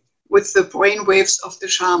synchrony with the brain waves of the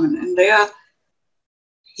shaman, and there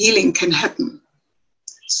healing can happen.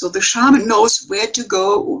 So the shaman knows where to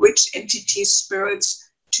go, which entities, spirits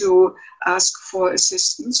to ask for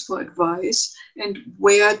assistance, for advice, and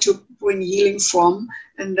where to bring healing from,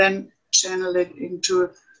 and then channel it into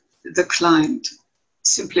the client,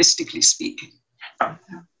 simplistically speaking.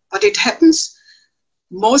 But it happens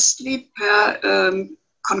mostly per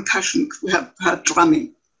concussion, per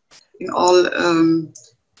drumming in all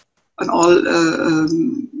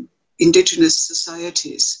indigenous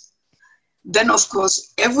societies. Then, of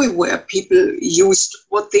course, everywhere people used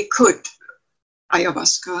what they could,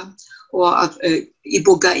 ayahuasca or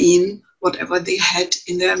ibogaine, whatever they had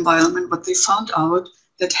in their environment, what they found out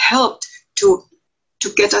that helped to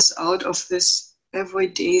get us out of this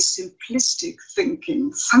everyday simplistic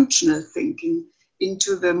thinking, functional thinking,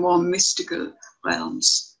 into the more mystical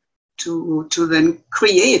realms to then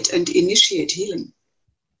create and initiate healing.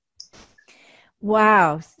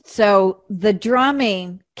 Wow. So the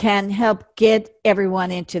drumming can help get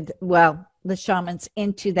everyone into, the shamans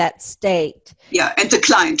into that state. Yeah, and the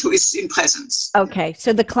client who is in presence. Okay,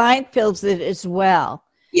 so the client feels it as well.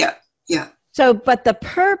 Yeah. So, but the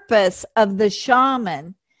purpose of the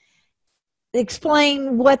shaman,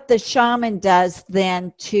 explain what the shaman does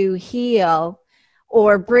then to heal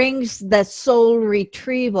or brings the soul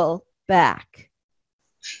retrieval back.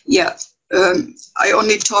 Yeah, I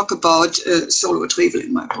only talk about soul retrieval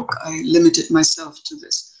in my book. I limited myself to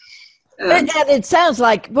this. And it sounds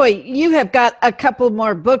like, boy, you have got a couple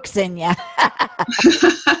more books in you.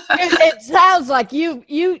 It sounds like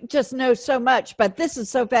you just know so much, but this is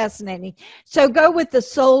so fascinating. So go with the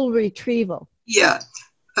soul retrieval. Yeah,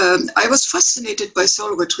 I was fascinated by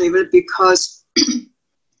soul retrieval because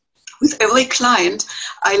with every client,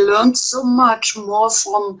 I learned so much more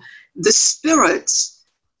from the spirits,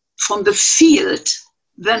 from the field,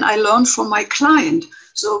 than I learned from my client.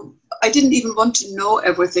 So I didn't even want to know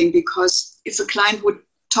everything, because if a client would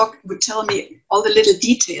tell me all the little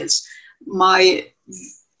details, my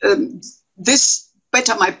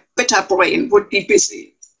beta brain would be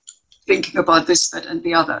busy thinking about this, that, and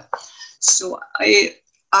the other. So I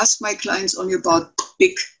asked my clients only about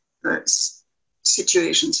big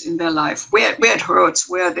situations in their life, where it hurts,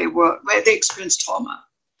 where they experienced trauma.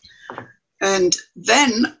 And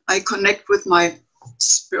then I connect with my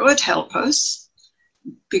spirit helpers,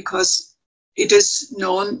 because it is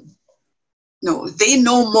known, they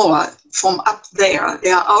know more from up there. They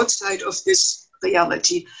are outside of this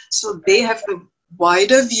reality. So they have a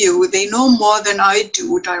wider view. They know more than I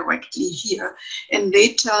do directly here. And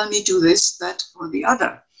they tell me do this, that, or the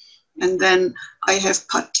other. And then I have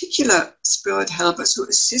particular spirit helpers who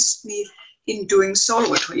assist me in doing soul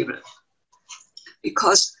retrieval.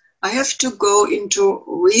 Because I have to go into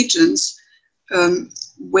regions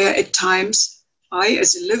where at times I,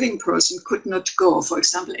 as a living person, could not go. For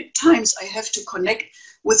example, at times I have to connect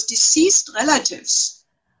with deceased relatives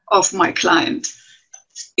of my client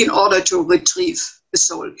in order to retrieve the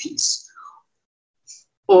soul piece.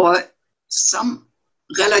 Or some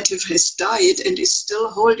relative has died and is still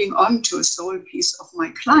holding on to a soul piece of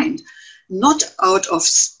my client, not out of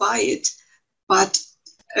spite, but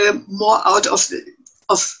more out of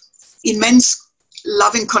immense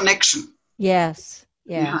loving connection. Yes.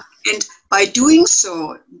 Yeah. And by doing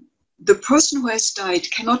so, the person who has died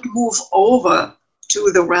cannot move over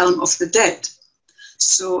to the realm of the dead.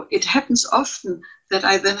 So it happens often that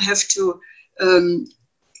I then have to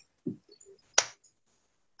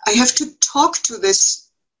talk to this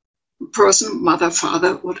person, mother,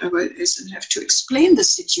 father, whatever it is, and have to explain the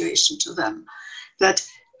situation to them, that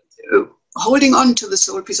holding on to the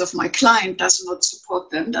soul piece of my client does not support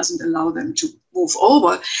them, doesn't allow them to move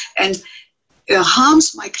over, and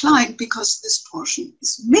harms my client because this portion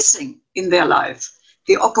is missing in their life.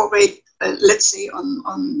 They operate, let's say,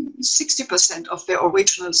 on 60% of their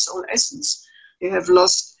original soul essence. They have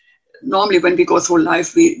lost, normally when we go through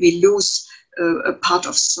life, we lose a part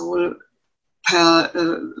of soul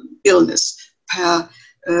per illness, per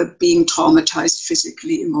being traumatized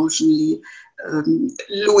physically, emotionally,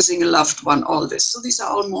 losing a loved one, all this. So these are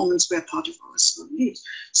all moments where part of our soul leaves.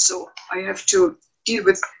 So I have to deal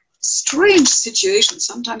with strange situations.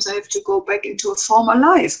 Sometimes I have to go back into a former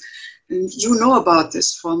life. And you know about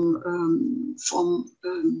this from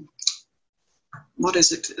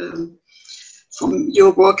from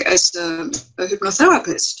your work as a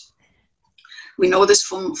hypnotherapist. We know this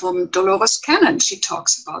from Dolores Cannon. She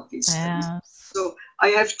talks about these things. So I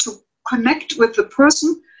have to connect with the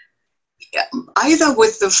person, either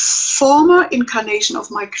with the former incarnation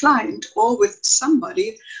of my client or with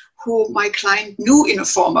somebody who my client knew in a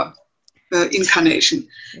former incarnation.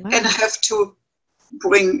 Wow. And I have to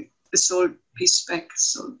bring the soul piece back.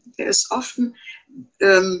 So there's often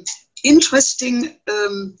interesting,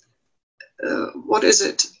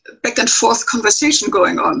 back and forth conversation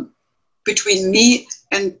going on between me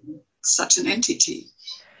and such an entity.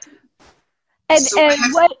 And, so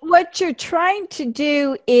what you're trying to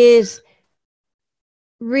do is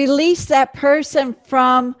release that person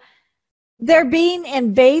from their being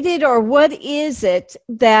invaded, or what is it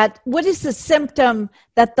what is the symptom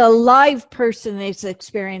that the live person is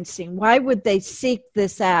experiencing? Why would they seek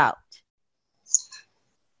this out?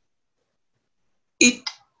 It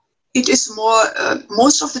is more,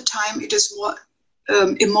 most of the time, it is more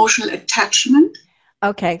emotional attachment.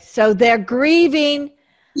 Okay, so they're grieving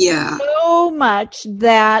so much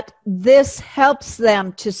that this helps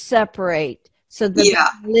them to separate so that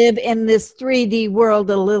they live in this 3D world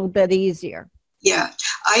a little bit easier. Yeah,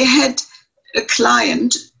 I had a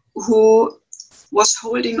client who was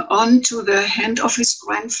holding on to the hand of his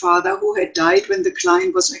grandfather who had died when the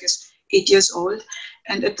client was, I guess, 8 years old.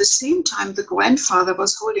 And at the same time, the grandfather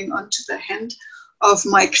was holding on to the hand of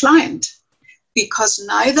my client, because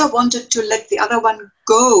neither wanted to let the other one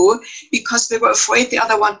go because they were afraid the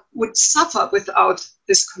other one would suffer without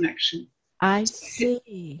this connection. I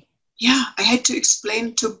see. Yeah, I had to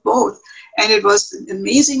explain to both. And it was an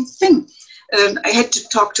amazing thing. I had to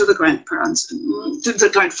talk to the grandparents, to the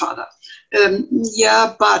grandfather.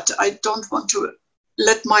 But I don't want to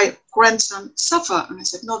let my grandson suffer. And I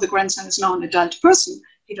said, no, the grandson is now an adult person.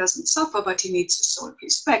 He doesn't suffer, but he needs his soul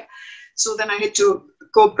piece back. So then I had to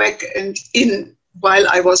go back and while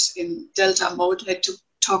I was in Delta mode, I had to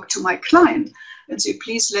talk to my client and say,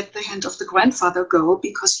 please let the hand of the grandfather go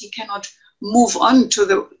because he cannot move on to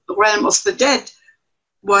the realm of the dead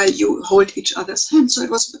while you hold each other's hand. So it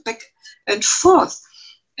was back and forth.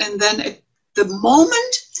 And then at the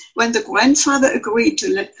moment when the grandfather agreed to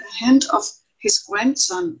let the hand of his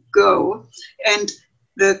grandson go, and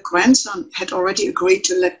the grandson had already agreed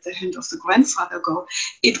to let the hand of the grandfather go,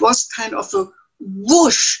 it was kind of a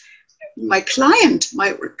whoosh. My client,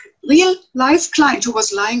 my real life client who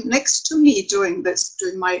was lying next to me doing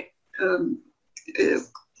my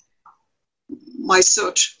my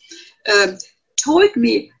search, told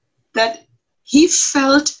me that he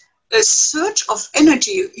felt a surge of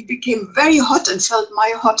energy. He became very hot and felt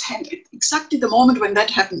my hot hand at exactly the moment when that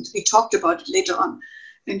happened. We talked about it later on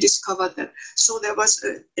and discovered that. So there was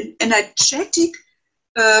an energetic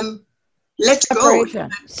separation.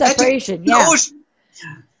 Yeah.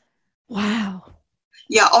 Wow.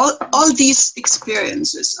 Yeah, all these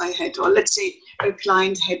experiences I had, or let's say a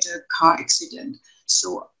client had a car accident.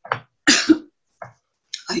 So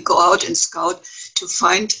I go out and scout to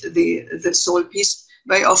find the soul piece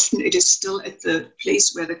Very often it is still at the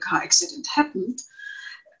place where the car accident happened.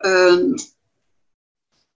 And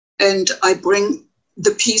I bring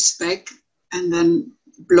the piece back and then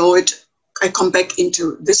blow it. I come back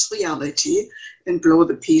into this reality and blow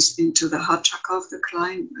the piece into the heart chakra of the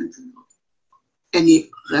client and any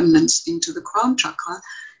remnants into the crown chakra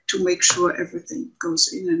to make sure everything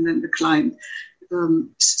goes in. And then the client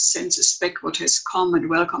senses back what has come and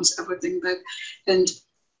welcomes everything back. And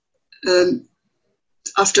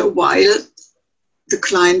after a while, the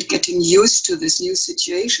client getting used to this new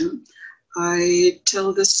situation, I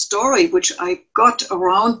tell the story which I got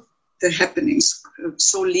around the happenings,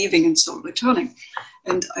 soul leaving and soul returning.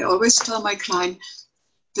 And I always tell my client,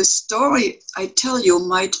 the story I tell you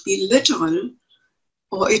might be literal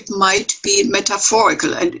or it might be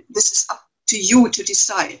metaphorical, and this is up to you to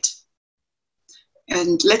decide.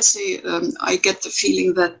 And let's say I get the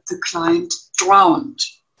feeling that the client drowned.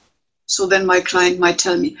 So then my client might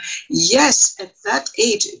tell me, yes, at that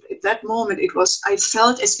age, at that moment, I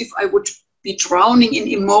felt as if I would be drowning in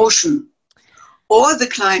emotion. Or the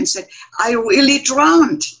client said, I really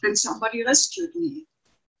drowned and somebody rescued me.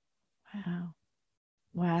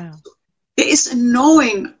 Wow. There is a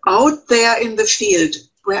knowing out there in the field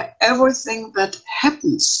where everything that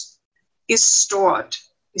happens is stored,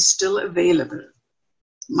 is still available.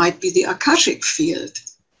 Might be the Akashic field.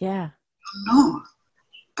 Yeah. No.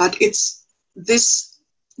 But it's this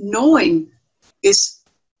knowing is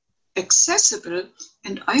accessible.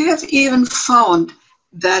 And I have even found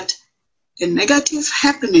that a negative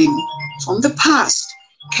happening from the past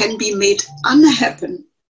can be made unhappen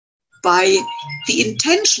by the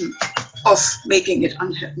intention of making it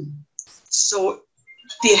unhappen. So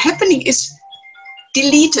the happening is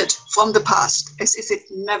deleted from the past as if it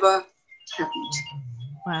never happened.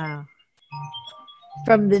 Wow.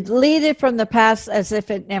 Deleted from the past as if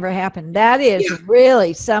it never happened. That is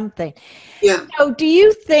really something. Yeah. So do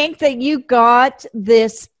you think that you got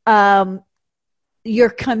this, your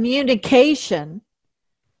communication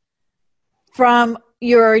from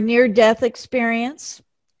your near-death experience?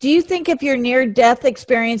 Do you think if your near-death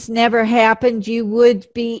experience never happened, you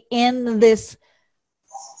would be in this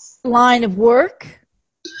line of work,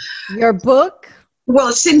 your book?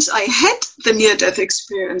 Well, since I had the near-death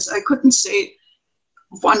experience, I couldn't say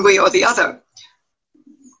one way or the other.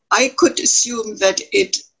 I could assume that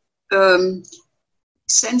it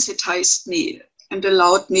sensitized me and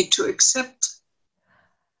allowed me to accept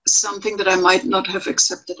something that I might not have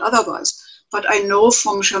accepted otherwise. But I know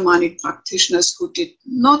from shamanic practitioners who did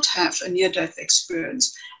not have a near-death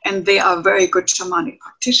experience, and they are very good shamanic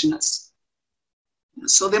practitioners.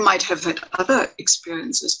 So they might have had other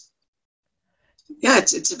experiences. Yeah,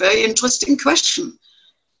 it's a very interesting question.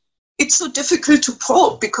 It's so difficult to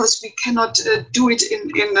probe because we cannot do it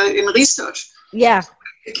in research. Yeah.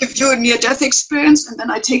 I give you a near-death experience and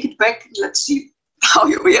then I take it back and let's see how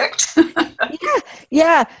you react.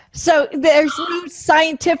 Yeah. So there's no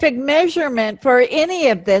scientific measurement for any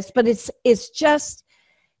of this, but it's just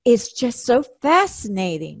so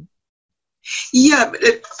fascinating. Yeah,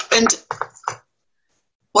 and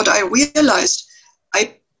what I realized,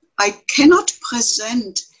 I cannot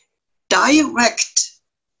present direct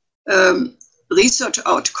research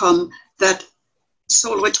outcome that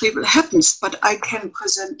soul retrieval happens, but I can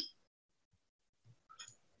present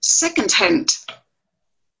second-hand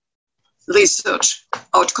research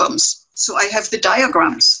outcomes. So I have the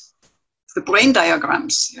diagrams, the brain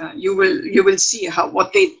diagrams. You will see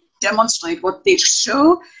what they demonstrate, what they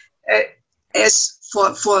show. As for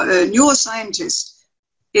a neuroscientist,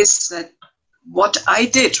 is that what I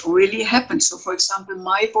did really happened. So, for example,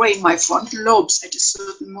 my brain, my frontal lobes at a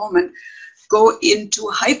certain moment go into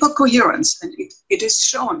hypercoherence, and it is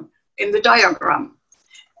shown in the diagram.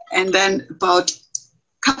 And then about a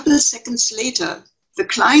couple of seconds later, the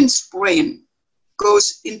client's brain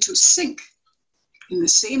goes into sync in the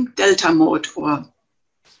same delta mode or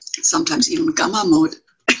sometimes even gamma mode.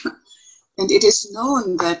 And it is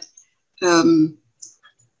known that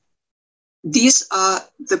these are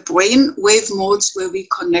the brain wave modes where we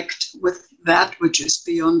connect with that which is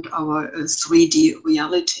beyond our 3D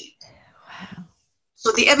reality. Wow.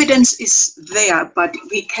 So the evidence is there, but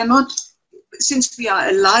we cannot, since we are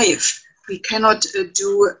alive, we cannot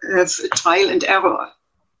have trial and error.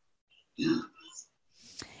 Yeah.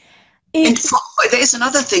 And there is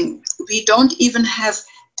another thing. We don't even have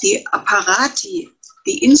the apparati,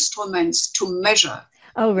 the instruments to measure.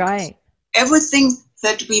 Oh, right. Everything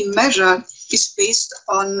that we measure is based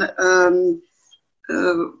on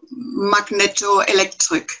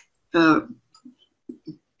magnetoelectric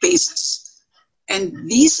basis. And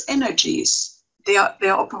these energies, they are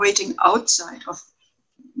operating outside of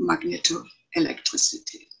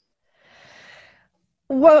magnetoelectricity.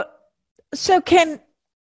 Well, so can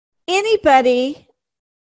anybody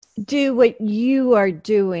do what you are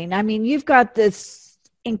doing? I mean, you've got this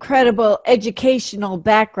incredible educational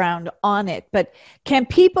background on it, but can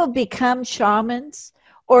people become shamans,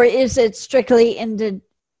 or is it strictly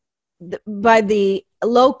by the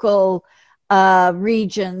local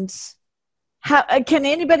regions? How can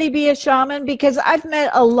anybody be a shaman? Because I've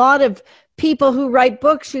met a lot of people who write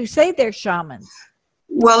books who say they're shamans.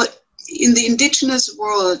 Well, in the indigenous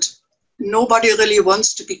world, nobody really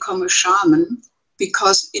wants to become a shaman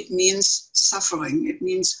because it means suffering. It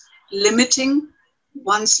means limiting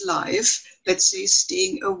one's life, let's say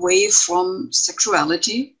staying away from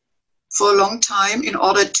sexuality for a long time in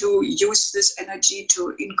order to use this energy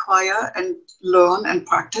to inquire and learn and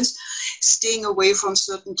practice, staying away from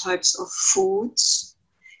certain types of foods,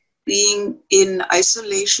 being in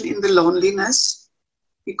isolation in the loneliness,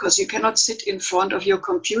 because you cannot sit in front of your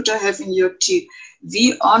computer having your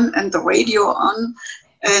TV on and the radio on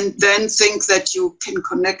and then think that you can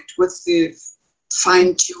connect with the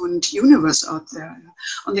fine-tuned universe out there.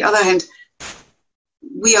 On the other hand,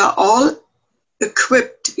 we are all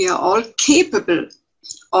equipped, we are all capable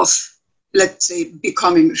of, let's say,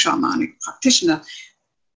 becoming a shamanic practitioner.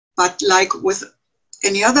 But like with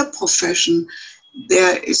any other profession,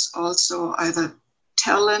 there is also either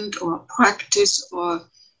talent or practice or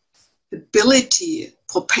ability,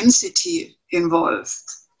 propensity involved.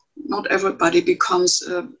 Not everybody becomes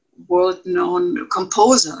a world-known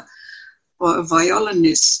composer or a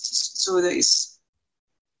violinist. So there is,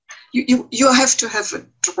 you have to have a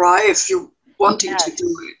drive, you wanting to do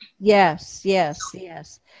it. Yes. Yeah,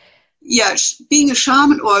 being a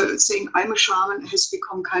shaman or saying I'm a shaman has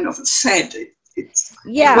become kind of a fad. It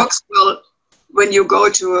works well when you go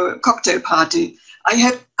to a cocktail party. I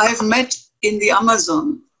have met in the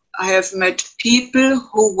Amazon, I have met people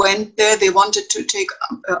who went there, they wanted to take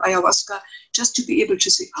ayahuasca just to be able to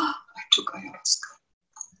say, I took ayahuasca.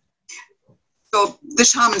 So the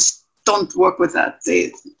shamans don't work with that.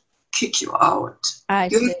 They kick you out.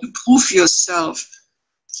 You have to prove yourself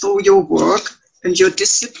through your work and your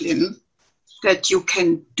discipline that you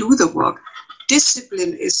can do the work.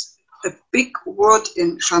 Discipline is a big word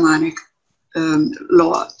in shamanic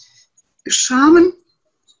lore. A shaman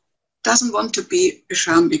doesn't want to be a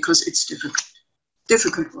shaman because it's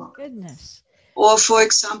difficult work. Goodness. Or, for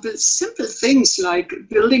example, simple things like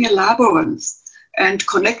building a labyrinth and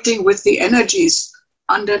connecting with the energies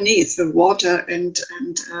underneath, the water and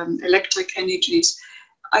electric energies.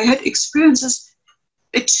 I had experiences,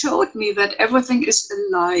 it showed me that everything is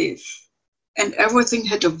alive and everything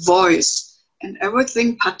had a voice and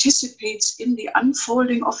everything participates in the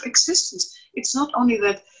unfolding of existence. It's not only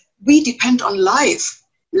that we depend on life.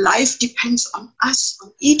 Life depends on us,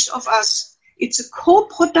 on each of us. It's a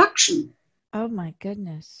co-production. Oh my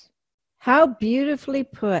goodness. How beautifully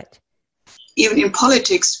put. Even in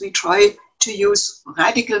politics, we try to use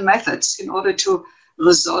radical methods in order to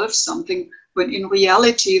resolve something, when in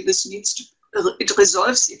reality, it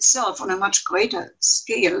resolves itself on a much greater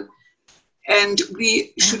scale. And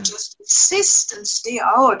we should just insist and stay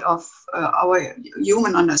out of our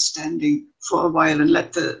human understanding for a while and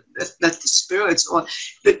let the spirits or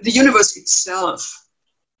the universe itself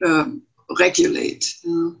regulate.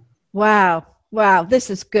 Wow, this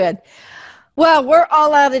is good. Well, we're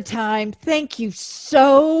all out of time. Thank you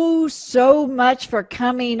so much for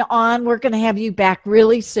coming on. We're going to have you back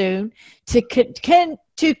really soon to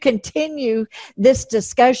continue this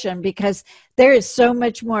discussion, because there is so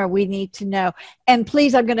much more we need to know. And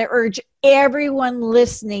please, I'm going to urge everyone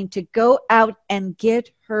listening to go out and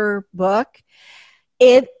get her book.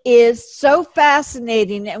 It is so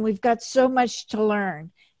fascinating, and we've got so much to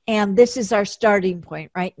learn. And this is our starting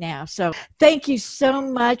point right now. So thank you so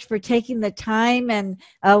much for taking the time and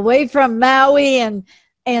away from Maui.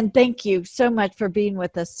 And thank you so much for being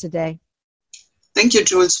with us today. Thank you,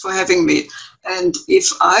 Jules, for having me. And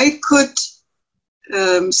if I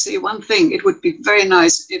could say one thing, it would be very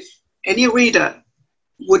nice if any reader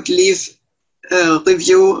would leave a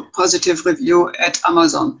positive review at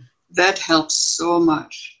Amazon. That helps so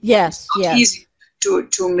much. Yes, it's not easy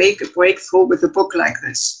to make a breakthrough with a book like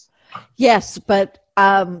this. Yes, but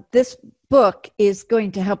this book is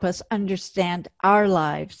going to help us understand our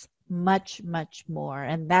lives much, much more.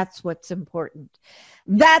 And that's what's important.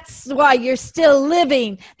 That's why you're still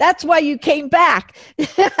living. That's why you came back.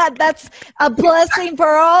 That's a blessing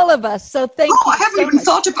for all of us. So thank you. I haven't even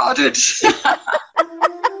thought about it.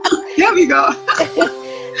 Here we go.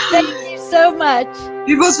 Thank you so much.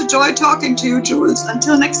 It was a joy talking to you, Jules.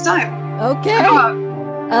 Until next time. Okay. Aloha.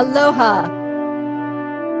 Aloha.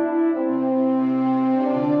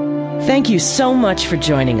 Thank you so much for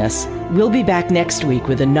joining us. We'll be back next week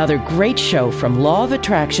with another great show from Law of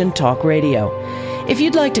Attraction Talk Radio. If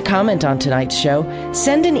you'd like to comment on tonight's show,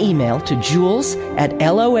 send an email to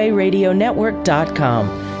jules@loaradionetwork.com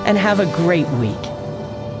and have a great week.